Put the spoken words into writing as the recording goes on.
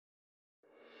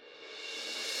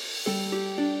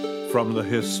From the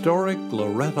historic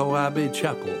Loretto Abbey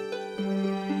Chapel,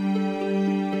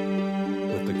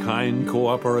 with the kind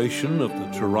cooperation of the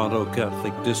Toronto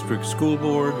Catholic District School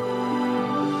Board,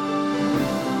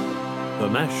 the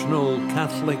National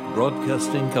Catholic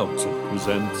Broadcasting Council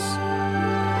presents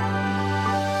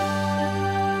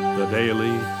the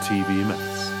Daily TV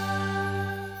Mass.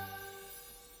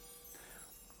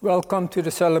 Welcome to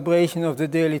the celebration of the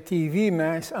Daily TV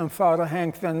Mass. I'm Father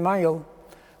Henk van Meijel.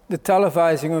 The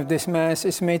televising of this Mass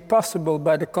is made possible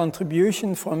by the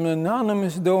contribution from an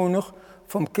anonymous donor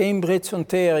from Cambridge,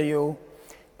 Ontario.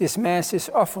 This Mass is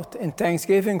offered in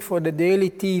thanksgiving for the Daily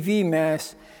TV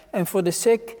Mass and for the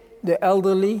sick, the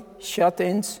elderly,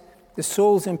 shut-ins, the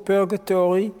souls in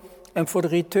purgatory, and for the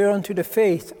return to the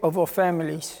faith of our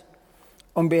families.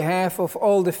 On behalf of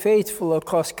all the faithful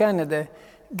across Canada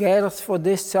gathered for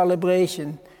this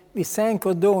celebration, we thank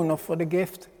our donor for the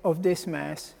gift of this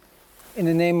Mass. In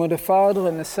the name of the Father,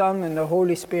 and the Son, and the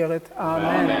Holy Spirit.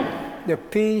 Amen. Amen. The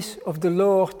peace of the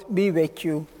Lord be with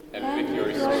you. And with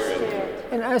your spirit.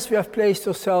 And as we have placed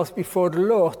ourselves before the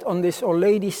Lord on this Our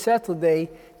Lady Saturday,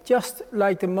 just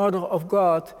like the Mother of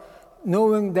God,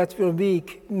 knowing that we're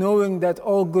weak, knowing that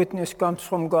all goodness comes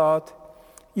from God,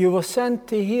 you were sent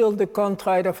to heal the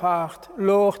contrite of heart.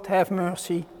 Lord, have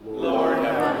mercy. Lord,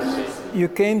 have mercy. You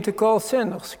came to call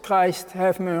sinners. Christ,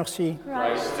 have mercy.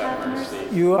 Christ, have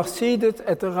mercy. You are seated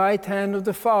at the right hand of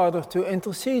the Father to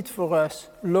intercede for us.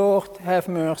 Lord, have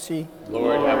mercy.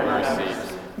 Lord, have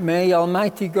mercy. May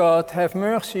Almighty God have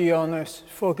mercy on us,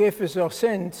 forgive us our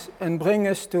sins, and bring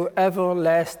us to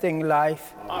everlasting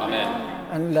life. Amen.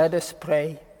 And let us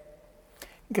pray.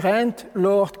 Grant,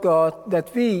 Lord God,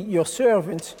 that we, your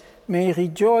servants, may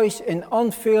rejoice in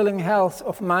unfailing health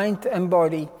of mind and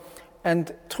body,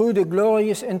 and through the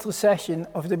glorious intercession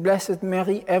of the Blessed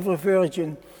Mary, ever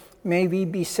Virgin, may we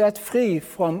be set free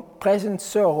from present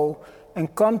sorrow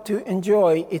and come to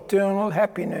enjoy eternal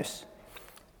happiness.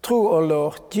 Through our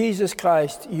Lord Jesus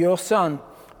Christ, your Son,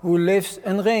 who lives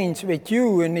and reigns with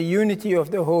you in the unity of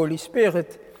the Holy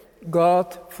Spirit,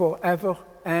 God forever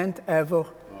and ever.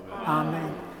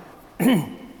 Amen.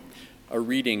 A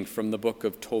reading from the book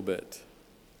of Tobit.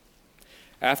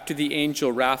 After the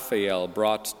angel Raphael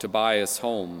brought Tobias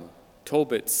home,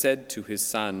 Tobit said to his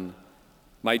son,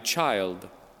 "My child,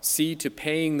 see to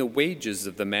paying the wages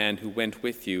of the man who went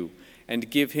with you, and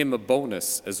give him a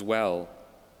bonus as well."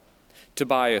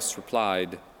 Tobias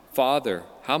replied, "Father,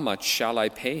 how much shall I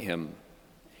pay him?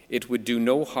 It would do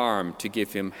no harm to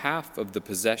give him half of the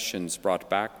possessions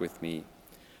brought back with me,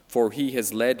 for he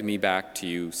has led me back to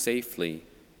you safely.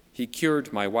 He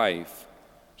cured my wife.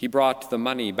 He brought the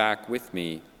money back with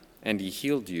me, and he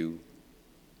healed you.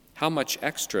 How much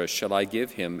extra shall I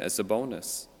give him as a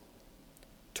bonus?"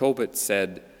 Tobit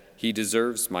said, "He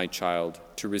deserves, my child,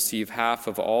 to receive half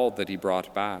of all that he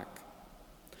brought back."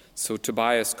 So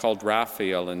Tobias called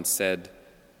Raphael and said,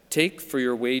 "Take for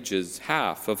your wages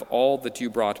half of all that you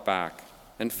brought back,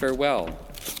 and farewell."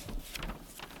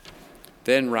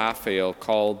 Then Raphael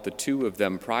called the two of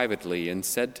them privately and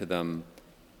said to them,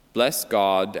 "Bless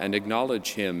God and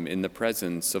acknowledge him in the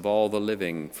presence of all the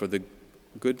living for the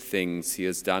good things he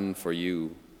has done for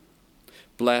you.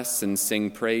 Bless and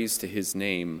sing praise to his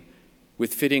name.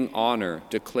 With fitting honor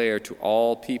declare to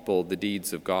all people the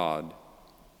deeds of God.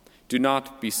 Do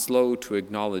not be slow to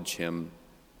acknowledge him.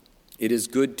 It is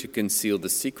good to conceal the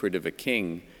secret of a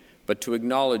king, but to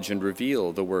acknowledge and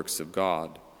reveal the works of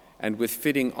God, and with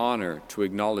fitting honor to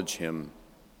acknowledge him.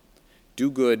 Do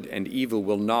good, and evil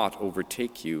will not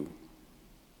overtake you.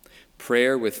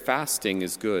 Prayer with fasting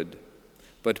is good,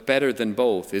 but better than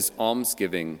both is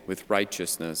almsgiving with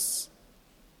righteousness.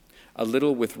 A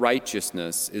little with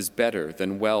righteousness is better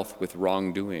than wealth with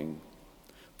wrongdoing,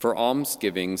 for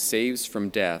almsgiving saves from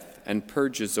death and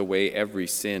purges away every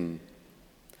sin.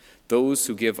 Those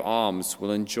who give alms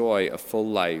will enjoy a full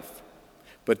life,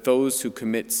 but those who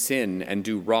commit sin and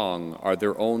do wrong are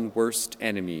their own worst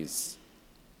enemies.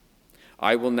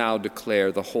 I will now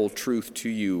declare the whole truth to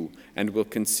you and will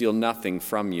conceal nothing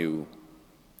from you.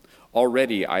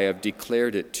 Already I have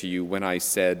declared it to you when I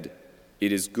said,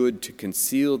 'It is good to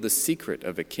conceal the secret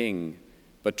of a king,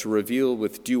 but to reveal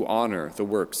with due honor the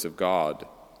works of God.'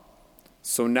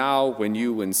 So now when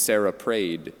you and Sarah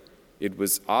prayed, it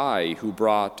was I who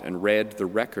brought and read the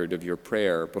record of your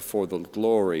prayer before the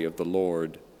glory of the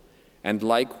Lord, and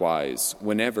likewise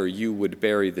whenever you would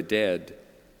bury the dead,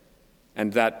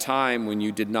 and that time when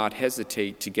you did not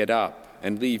hesitate to get up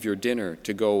and leave your dinner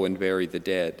to go and bury the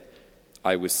dead,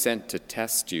 I was sent to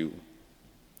test you.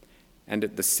 And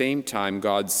at the same time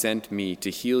God sent me to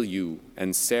heal you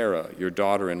and Sarah, your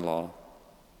daughter-in-law.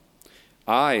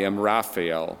 I am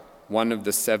Raphael, one of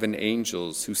the 7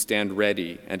 angels who stand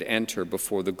ready and enter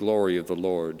before the glory of the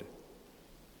Lord.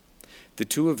 The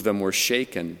 2 of them were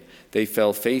shaken. They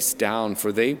fell face down,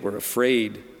 for they were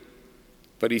afraid.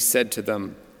 But he said to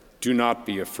them, "Do not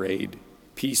be afraid.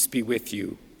 Peace be with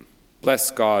you.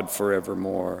 Bless God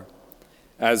forevermore.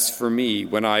 As for me,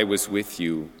 when I was with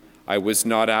you, I was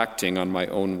not acting on my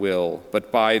own will, but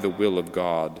by the will of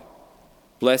God.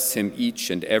 Bless him each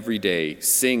and every day.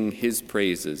 Sing his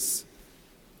praises.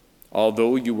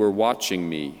 Although you were watching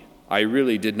me, I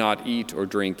really did not eat or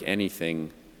drink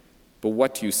anything, but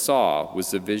what you saw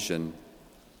was a vision.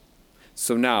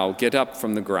 So now get up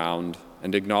from the ground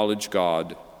and acknowledge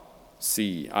God.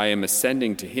 See, I am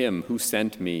ascending to him who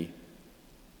sent me."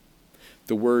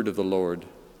 The word of the Lord.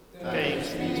 Thanks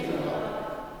be to God.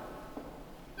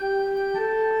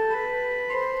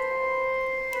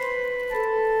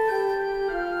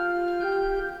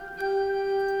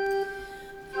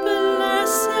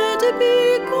 Blessed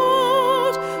be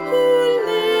God who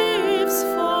lives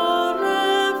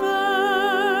forever.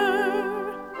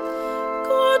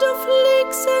 God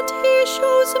afflicts and he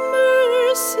shows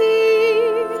mercy.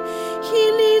 He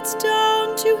leads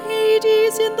down to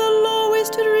Hades in the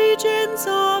lowest regions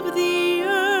of the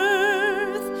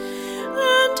earth,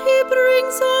 and he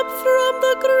brings up from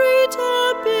the great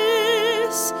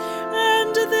abyss,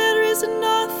 and there is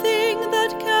nothing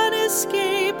that can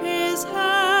escape his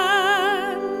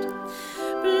hand.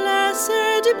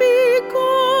 Blessed be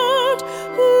God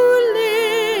who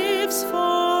lives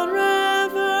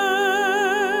forever.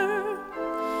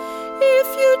 If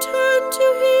you turn to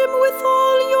him with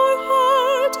all your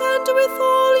heart and with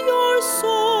all your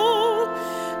soul,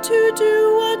 to do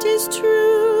what is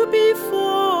true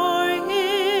before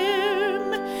him,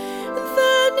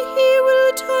 then he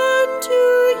will turn to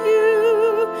you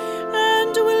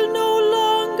and will no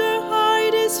longer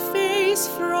hide his face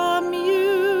from you.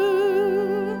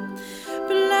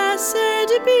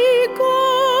 Blessed be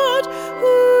God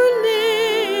who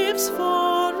lives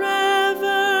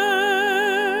forever.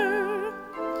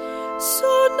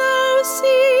 So now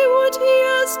see what he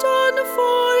has done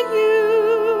for you.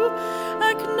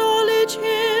 Acknowledge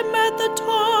him at the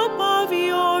top of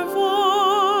your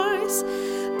voice.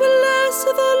 Bless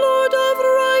the Lord of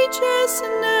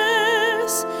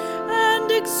righteousness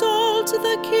and exalt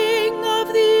the King of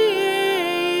the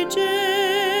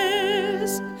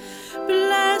ages.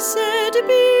 Blessed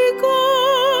be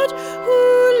God who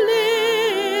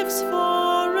lives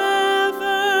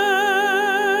forever.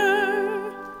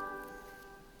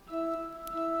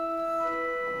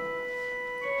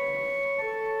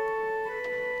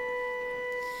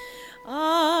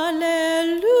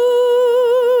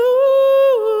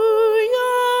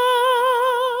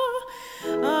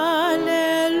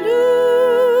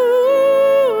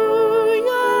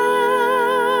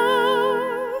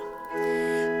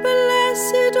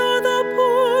 Blessed are the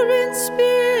poor in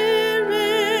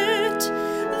spirit,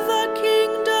 the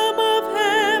kingdom of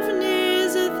heaven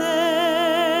is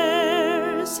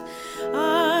theirs.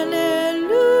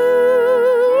 Alleluia.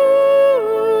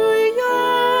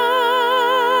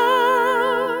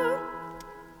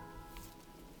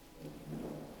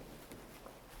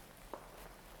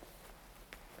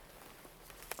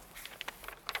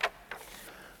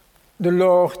 The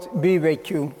Lord be with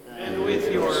you. And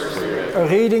with your spirit. A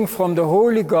reading from the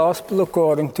Holy Gospel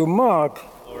according to Mark.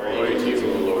 Glory to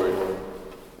you, O Lord.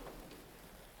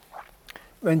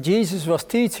 When Jesus was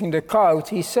teaching the crowd,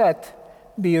 he said,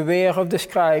 "Be aware of the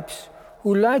scribes,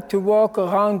 who like to walk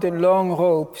around in long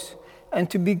robes, and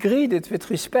to be greeted with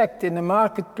respect in the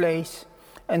marketplace,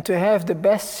 and to have the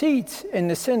best seats in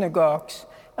the synagogues,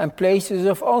 and places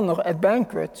of honor at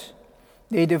banquets.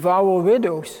 They devour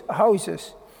widows'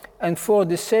 houses, and for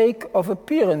the sake of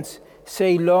appearance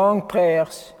say long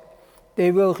prayers.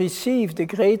 They will receive the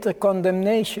greater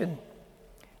condemnation."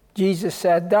 Jesus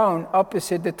sat down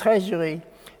opposite the treasury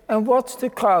and watched the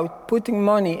crowd putting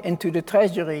money into the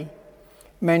treasury.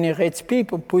 Many rich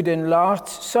people put in large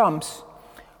sums.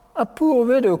 A poor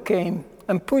widow came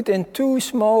and put in 2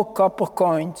 small copper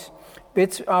coins,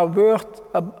 which are worth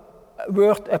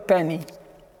a penny.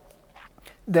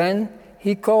 Then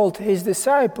he called his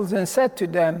disciples and said to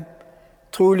them,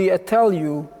 "Truly I tell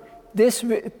you, this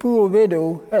poor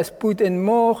widow has put in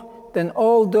more than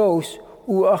all those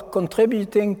who are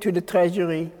contributing to the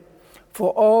treasury.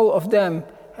 For all of them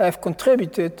have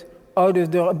contributed out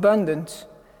of their abundance,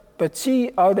 but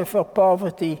she out of her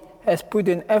poverty has put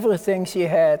in everything she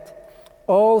had,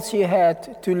 all she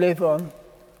had to live on."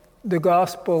 The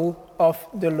Gospel of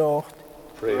the Lord.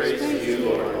 Praise to you,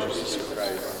 Lord Jesus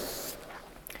Christ.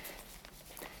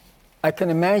 I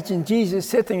can imagine Jesus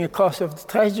sitting across of the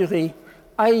treasury.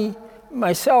 I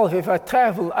myself, if I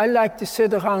travel, I like to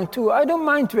sit around too. I don't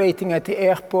mind waiting at the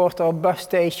airport or bus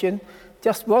station,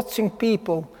 just watching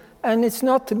people. And it's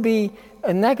not to be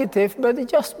a negative, but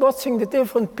it's just watching the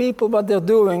different people, what they're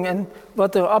doing and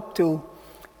what they're up to.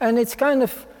 And it's kind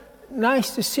of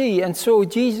nice to see. And so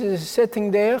Jesus is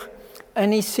sitting there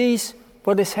and he sees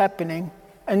what is happening.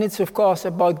 And it's of course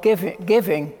about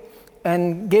giving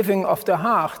and giving of the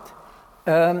heart,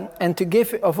 and to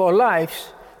give of our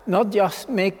lives, not just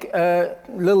make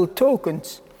little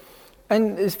tokens.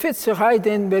 And it fits right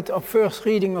in with our first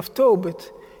reading of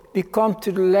Tobit. We come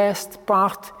to the last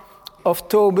part of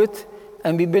Tobit,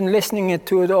 and we've been listening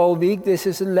to it all week. This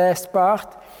is the last part.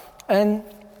 And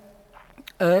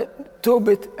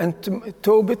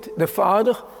Tobit, the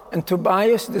father, and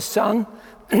Tobias, the son,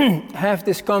 have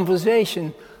this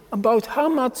conversation about how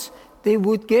much they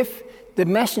would give the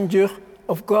messenger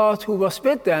of God who was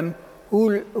with them,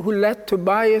 who led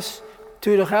Tobias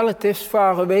to the relatives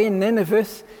far away in Nineveh,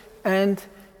 and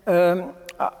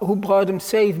who brought him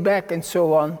safe back and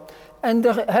so on. And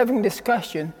they're having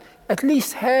discussion, at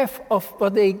least half of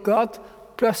what they got,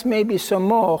 plus maybe some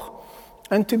more,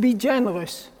 and to be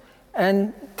generous.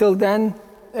 And till then,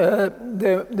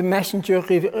 the messenger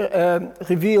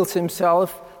reveals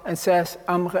himself and says,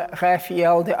 I'm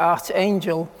Raphael, the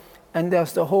archangel. And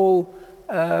there's the whole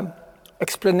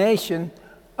explanation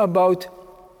about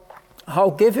how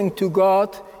giving to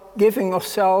God, giving of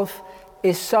self,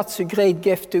 is such a great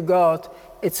gift to God.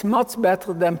 It's much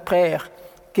better than prayer,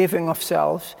 giving of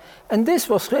self. And this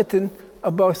was written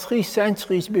about 3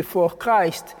 centuries before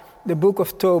Christ, the book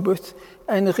of Tobit.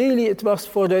 And really it was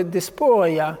for the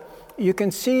diaspora. You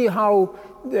can see how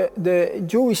the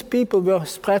Jewish people were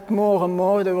spread more and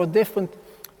more. There were different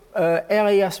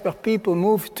areas where people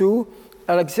moved to.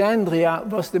 Alexandria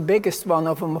was the biggest one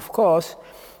of them, of course.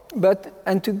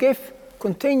 And to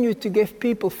continue to give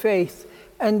people faith.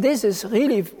 And this is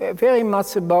really very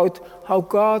much about how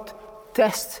God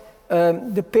tests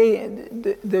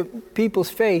the people's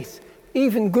faith,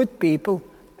 even good people,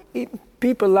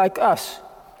 people like us.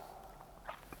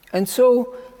 And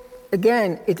so,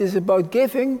 again, it is about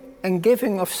giving and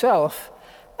giving of self.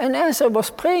 And as I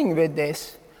was praying with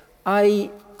this,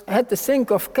 I had to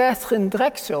think of Catherine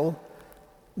Drexel,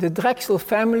 the Drexel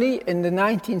family in the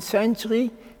 19th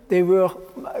century. They were,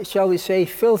 shall we say,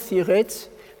 filthy rich.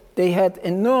 They had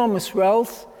enormous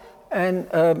wealth, and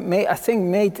I think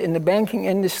made in the banking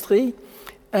industry.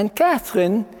 And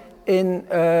Catherine, in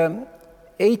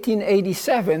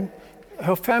 1887,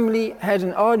 her family had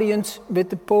an audience with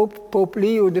the Pope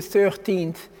Leo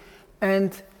XIII.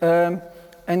 And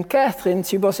Catherine,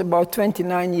 she was about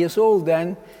 29 years old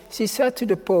then, she said to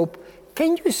the Pope,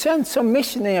 can you send some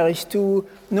missionaries to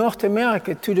North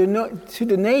America, to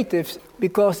the natives,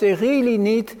 because they really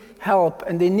need help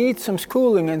and they need some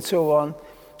schooling and so on.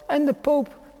 And the Pope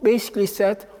basically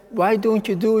said, why don't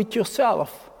you do it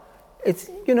yourself? It's,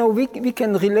 we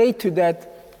can relate to that.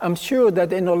 I'm sure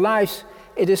that in our lives,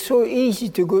 it is so easy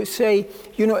to go say,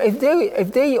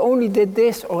 if they only did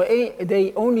this or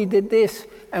they only did this,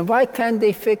 and why can't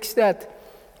they fix that?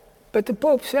 But the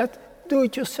Pope said, do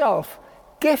it yourself.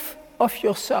 Give of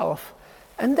yourself.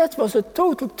 And that was a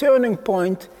total turning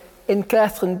point in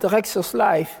Catherine Drexel's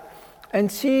life.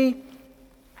 And she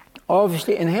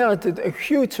obviously inherited a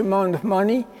huge amount of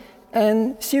money,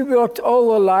 and she worked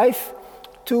all her life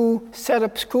to set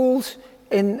up schools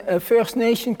in First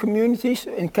Nation communities.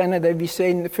 In Canada, we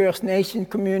say in the First Nation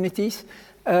communities,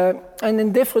 and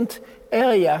in different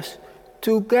areas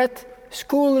to get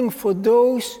schooling for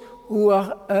those who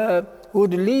are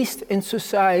the least in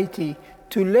society,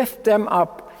 to lift them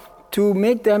up, to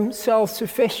make them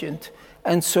self-sufficient,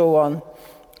 and so on.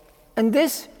 And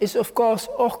this is, of course,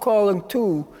 our calling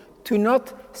too, to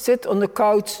not sit on the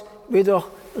couch with our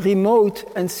remote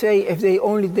and say if they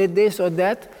only did this or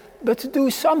that, but to do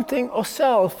something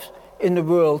ourselves in the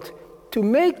world, to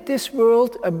make this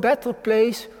world a better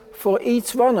place for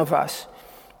each one of us.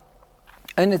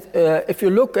 And if you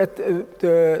look at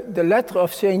the letter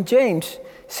of St. James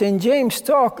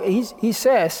he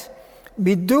says,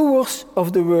 be doers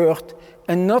of the word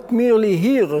and not merely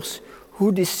hearers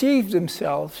who deceive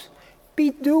themselves.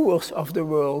 Be doers of the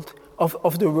word.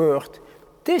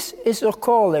 This is our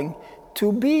calling,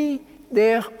 to be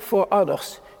there for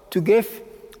others, to give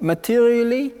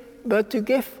materially, but to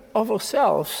give of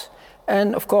ourselves.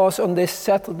 And of course, on this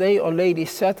Saturday, or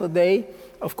Ladies' Saturday,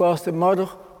 of course, the Mother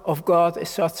of God is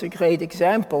such a great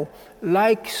example,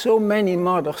 like so many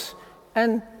mothers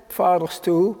and fathers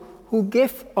too, who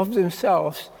give of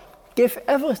themselves, give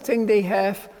everything they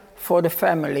have for the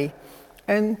family,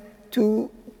 and to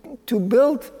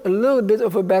build a little bit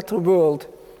of a better world.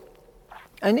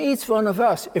 And each one of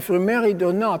us, if we're married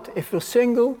or not, if we're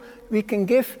single, we can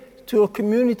give to our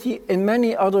community in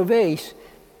many other ways,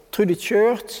 through the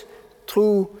church,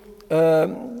 through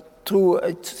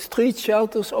street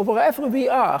shelters, or wherever we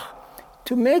are,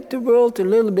 to make the world a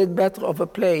little bit better of a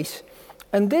place.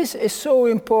 And this is so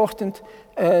important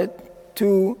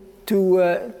to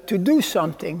do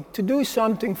something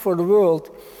for the world.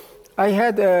 I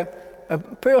had a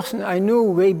person I knew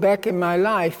way back in my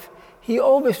life. He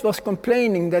always was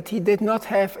complaining that he did not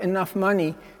have enough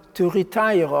money to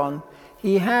retire on.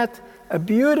 He had a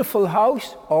beautiful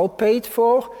house, all paid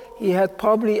for. He had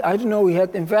probably, he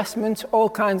had investments, all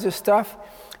kinds of stuff.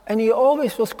 And he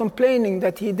always was complaining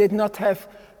that he did not have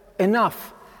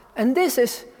enough. And this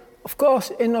is, of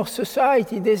course, in our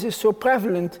society, this is so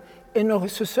prevalent in our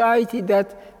society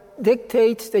that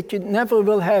dictates that you never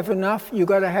will have enough. You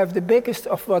got to have the biggest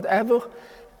of whatever,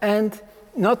 and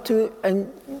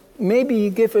maybe you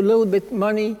give a little bit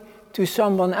money to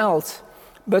someone else.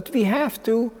 But we have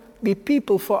to be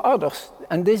people for others,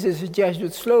 and this is a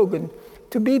Jesuit slogan,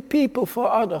 to be people for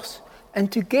others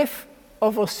and to give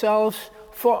of ourselves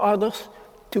for others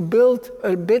to build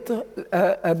a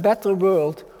better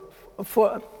world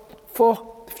for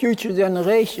future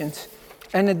generations.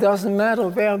 And it doesn't matter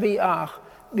where we are.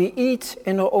 We each,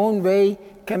 in our own way,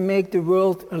 can make the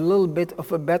world a little bit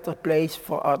of a better place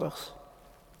for others.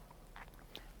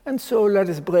 And so let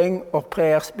us bring our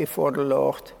prayers before the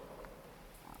Lord.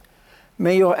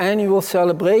 May your annual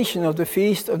celebration of the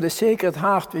Feast of the Sacred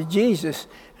Heart with Jesus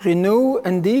renew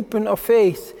and deepen our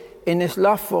faith in his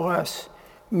love for us.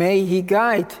 May he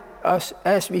guide us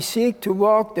as we seek to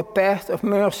walk the path of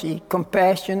mercy,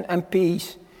 compassion, and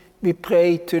peace. We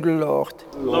pray to the Lord.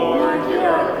 Lord, hear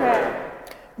our prayer.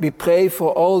 We pray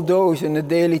for all those in the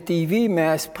Daily TV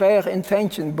Mass prayer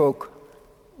intention book.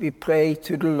 We pray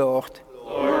to the Lord.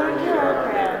 Lord, hear our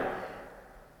prayer.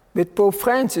 With Pope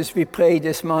Francis, we pray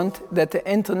this month that the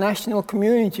international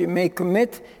community may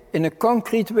commit in a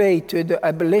concrete way to the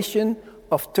abolition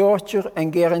of torture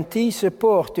and guarantee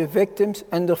support to victims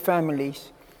and their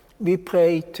families. We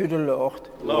pray to the Lord.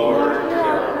 Lord, hear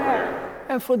our prayer.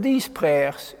 And for these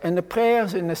prayers and the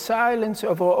prayers in the silence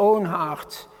of our own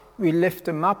hearts, we lift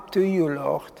them up to you,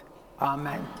 Lord.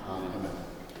 Amen. Amen.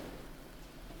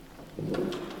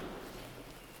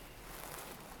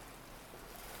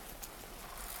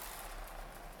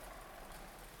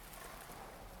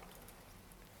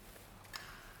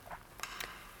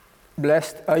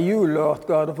 Blessed are you, Lord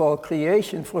God of all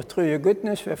creation, for through your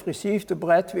goodness we have received the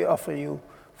bread we offer you,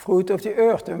 fruit of the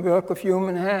earth and work of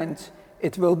human hands.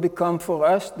 It will become for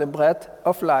us the bread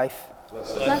of life.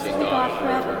 Blessed be God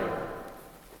forever.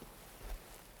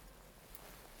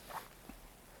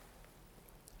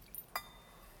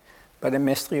 By the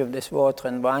mystery of this water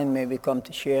and wine may we come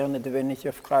to share in the divinity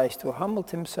of Christ, who humbled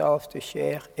himself to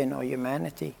share in our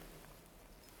humanity.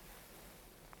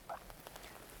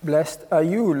 Blessed are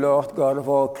you, Lord God of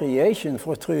all creation,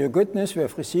 for through your goodness we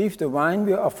have received the wine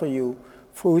we offer you,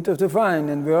 fruit of the vine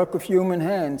and work of human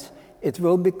hands. It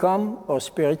will become our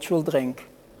spiritual drink.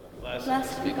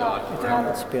 Blessed be God With forever.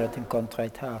 humble spirit and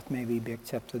contrite heart may we be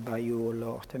accepted by you, O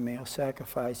Lord, and may our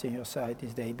sacrifice in your sight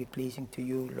this day be pleasing to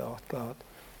you, Lord God.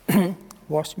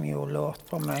 Wash me, O Lord,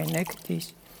 from my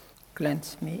iniquities,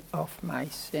 cleanse me of my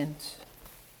sins.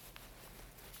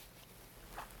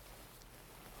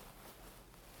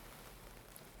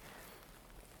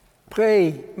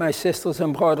 Pray, my sisters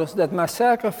and brothers, that my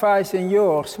sacrifice and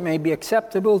yours may be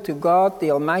acceptable to God,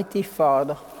 the Almighty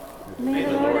Father. May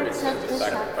the Lord accept this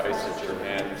Sacrifice sacrifice at your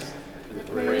hands, in the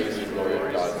praise and glory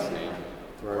of God's name,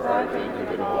 for our good and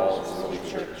the good of all His holy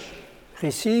church.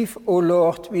 Receive, O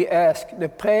Lord, we ask, the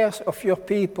prayers of your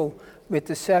people with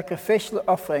the sacrificial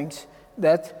offerings,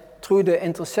 that through the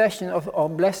intercession of our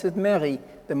Blessed Mary,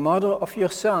 the mother of your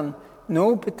Son,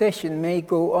 no petition may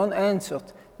go unanswered,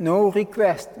 no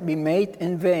request be made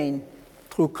in vain,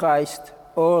 through Christ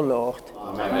our Lord.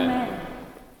 Amen.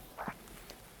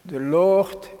 The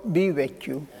Lord be with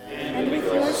you. And with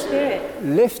your spirit,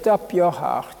 Lift up your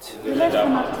heart. we lift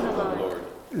them up to the Lord.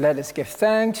 Let us give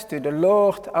thanks to the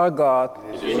Lord our God.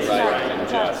 It is right and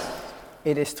just.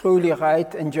 It is truly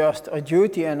right and just, our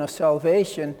duty and our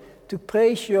salvation, to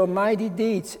praise your mighty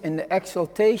deeds in the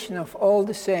exaltation of all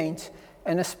the saints,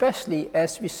 and especially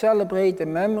as we celebrate the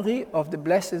memory of the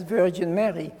Blessed Virgin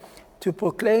Mary, to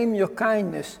proclaim your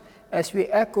kindness as we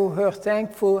echo her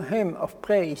thankful hymn of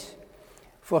praise.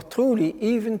 For truly,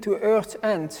 even to earth's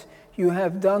ends, you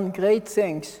have done great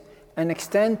things, and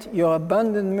extend your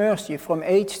abundant mercy from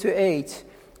age to age,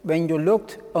 when you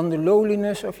looked on the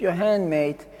lowliness of your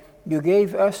handmaid, You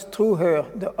gave us through her,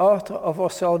 the author of our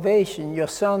salvation, your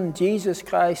Son, Jesus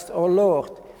Christ our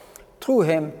Lord. Through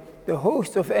him, the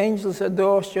host of angels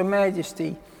adores your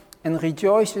majesty and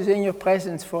rejoices in your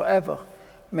presence forever.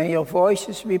 May your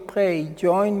voices, we pray,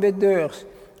 join with theirs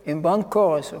in one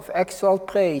chorus of exalt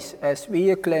praise as we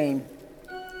acclaim.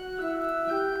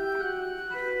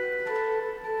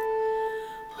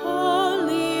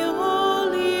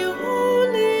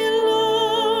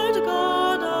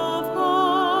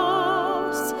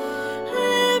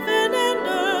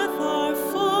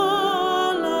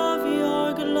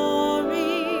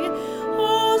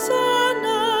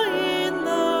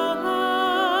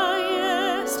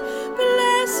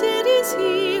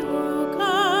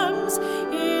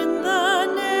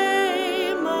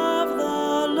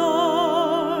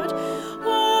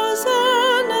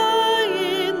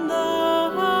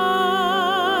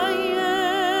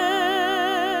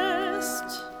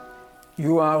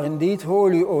 You are indeed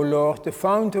holy, O Lord, the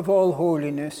fount of all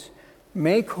holiness.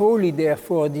 Make holy,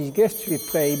 therefore, these gifts, we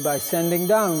pray, by sending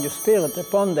down your Spirit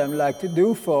upon them like the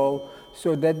dewfall,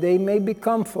 so that they may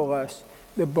become for us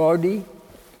the body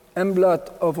and blood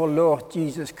of our Lord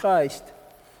Jesus Christ.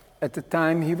 At the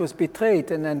time he was betrayed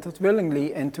and entered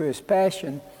willingly into his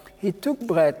passion, he took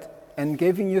bread and,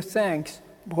 giving you thanks,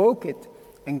 broke it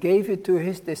and gave it to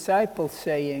his disciples,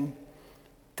 saying,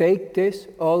 "Take this,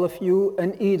 all of you,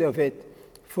 and eat of it.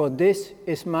 For this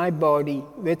is my body,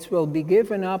 which will be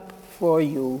given up for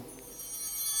you."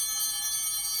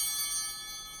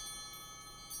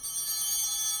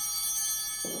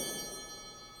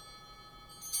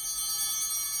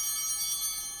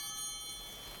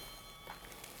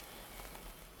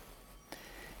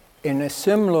 In a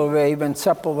similar way, when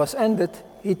supper was ended,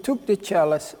 he took the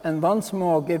chalice, and once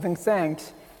more giving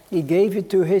thanks, he gave it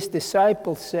to his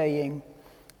disciples, saying,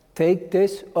 "Take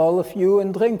this, all of you,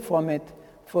 and drink from it.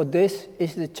 For this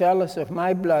is the chalice of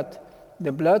my blood,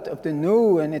 the blood of the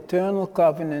new and eternal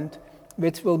covenant,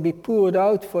 which will be poured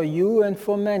out for you and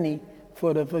for many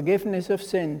for the forgiveness of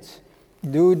sins.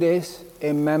 Do this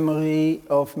in memory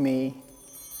of me."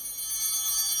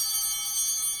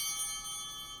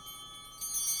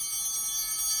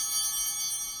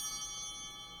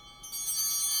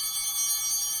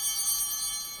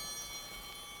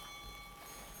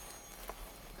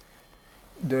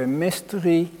 The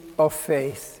mystery of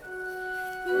faith.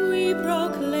 We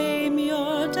proclaim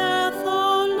your death,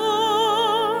 O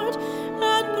Lord,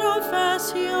 and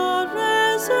profess your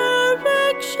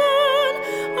resurrection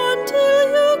until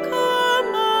you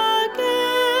come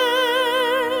again.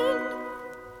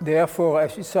 Therefore,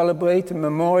 as we celebrate the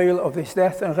memorial of his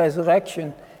death and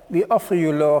resurrection, we offer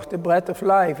you, Lord, the bread of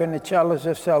life and the chalice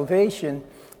of salvation,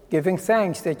 giving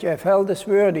thanks that you have held us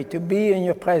worthy to be in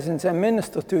your presence and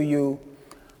minister to you.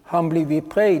 Humbly we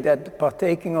pray that,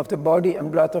 partaking of the body and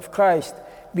blood of Christ,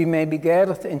 we may be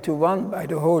gathered into one by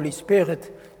the Holy Spirit.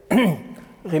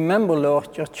 Remember,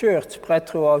 Lord, your church spread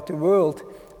throughout the world,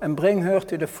 and bring her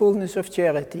to the fullness of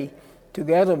charity,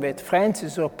 together with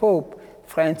Francis our Pope,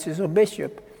 Francis our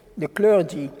Bishop, the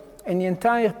clergy, and the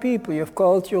entire people you have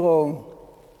called your own.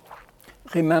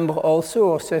 Remember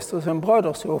also our sisters and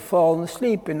brothers who have fallen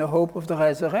asleep in the hope of the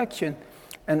resurrection,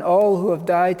 and all who have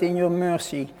died in your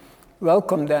mercy.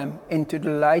 Welcome them into the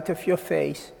light of your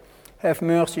face. Have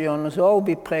mercy on us all,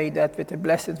 we pray, that with the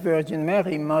Blessed Virgin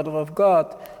Mary, Mother of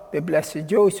God, with Blessed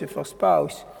Joseph, our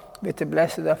spouse, with the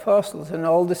blessed apostles and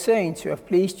all the saints who have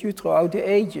pleased you throughout the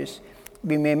ages,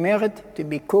 we may merit to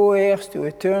be co-heirs to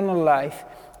eternal life,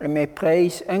 and may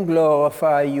praise and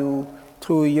glorify you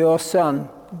through your Son,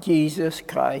 Jesus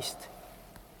Christ.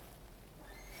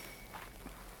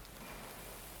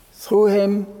 Through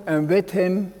him, and with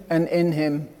him, and in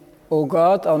him, O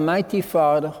God, Almighty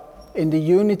Father, in the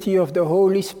unity of the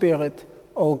Holy Spirit,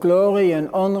 all glory and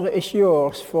honor is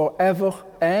yours forever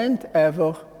and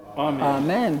ever. Amen.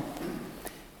 Amen.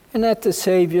 And at the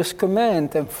Saviour's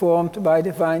command, and formed by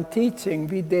divine teaching,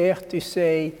 we dare to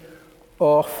say,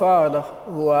 Our Father,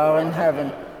 who art in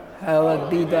heaven, hallowed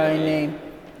be thy name.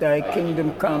 Thy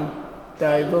kingdom come,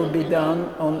 thy will be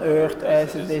done on earth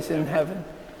as it is in heaven.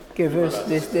 Give us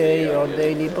this day our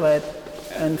daily bread,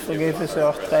 and forgive us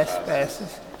our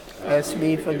trespasses, as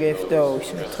we forgive those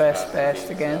who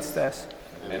trespass against us.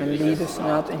 And lead us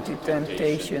not into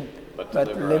temptation, but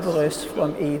deliver us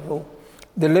from evil.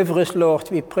 Deliver us, Lord,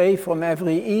 we pray, from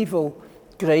every evil.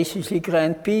 Graciously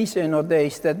grant peace in our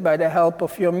days, that by the help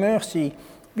of your mercy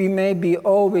we may be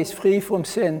always free from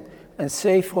sin and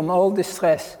safe from all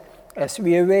distress, as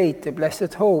we await the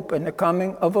blessed hope and the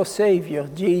coming of our Savior,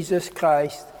 Jesus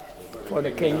Christ. For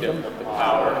the kingdom, the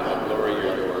power, and the glory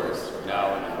are yours,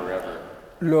 now and forever.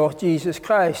 Lord Jesus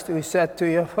Christ, who said to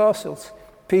your apostles,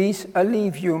 peace I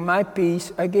leave you, my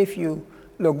peace I give you.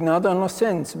 Look not on our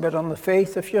sins, but on the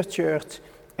faith of your church,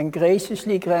 and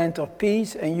graciously grant her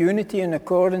peace and unity in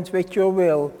accordance with your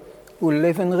will, who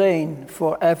live and reign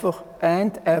forever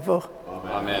and ever.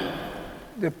 Amen.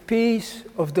 The peace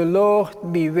of the Lord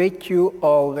be with you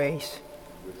always.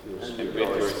 And with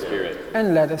your spirit.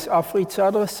 And let us offer each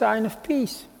other a sign of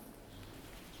peace.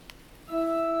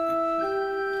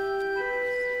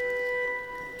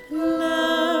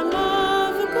 Lamb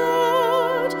of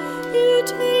God, you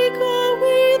take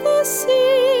away the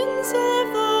sins of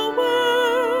the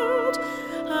world.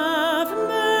 Have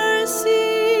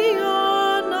mercy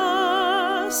on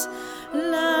us.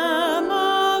 Lamb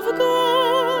of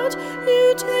God,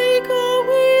 you take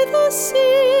away the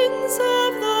sins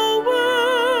of the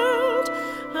world.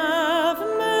 Have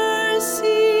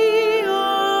mercy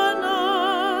on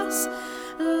us.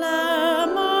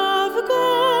 Lamb of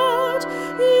God,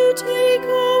 you take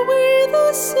away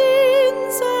the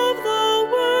sins of the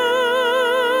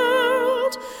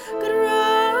world.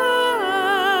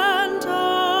 Grant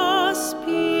us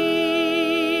peace.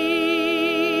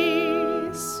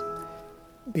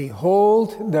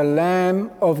 Behold the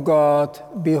Lamb of God.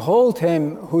 Behold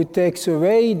him who takes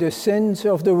away the sins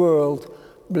of the world.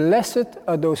 Blessed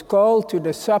are those called to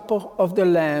the supper of the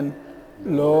Lamb.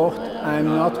 Lord, I am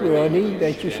not worthy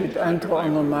that you should enter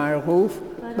under my roof,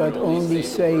 but only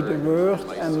say the word,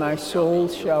 and my soul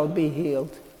shall be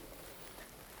healed.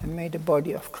 And may the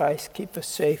body of Christ keep us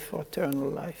safe for eternal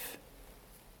life.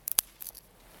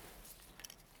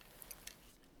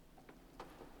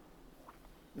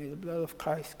 May the blood of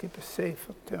Christ keep us safe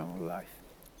for eternal life.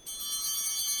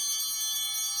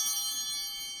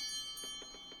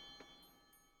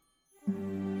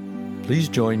 Please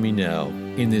join me now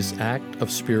in this act of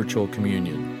spiritual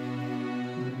communion.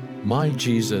 My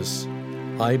Jesus,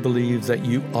 I believe that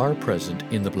you are present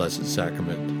in the Blessed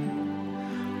Sacrament.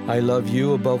 I love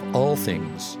you above all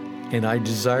things, and I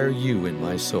desire you in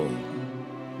my soul.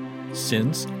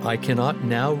 Since I cannot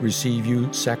now receive you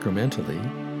sacramentally,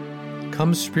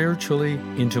 come spiritually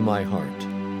into my heart,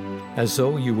 as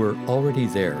though you were already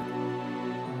there.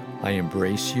 I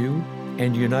embrace you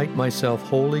and unite myself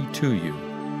wholly to you.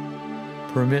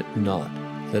 Permit not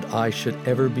that I should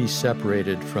ever be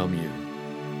separated from you.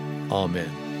 Amen.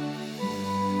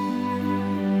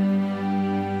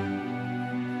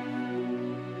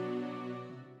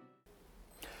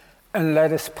 And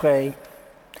let us pray.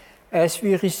 As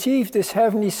we receive this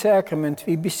heavenly sacrament,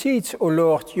 we beseech, O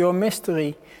Lord, your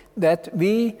mystery, that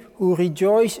we who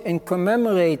rejoice in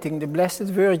commemorating the Blessed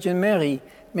Virgin Mary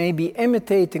may be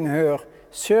imitating her,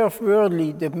 serve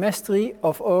worthily the mystery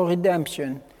of our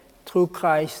redemption. Through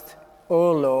Christ,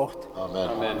 our Lord. Amen.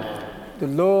 Amen. The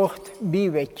Lord be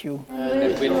with you. And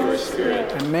with your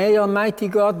spirit. And may Almighty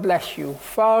God bless you,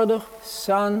 Father,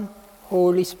 Son,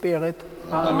 Holy Spirit.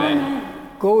 Amen.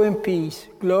 Go in peace,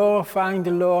 glorifying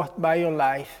the Lord by your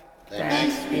life.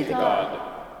 Thanks be to God.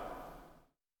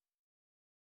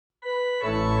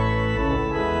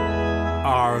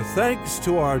 Our thanks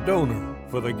to our donor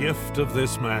for the gift of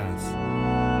this Mass.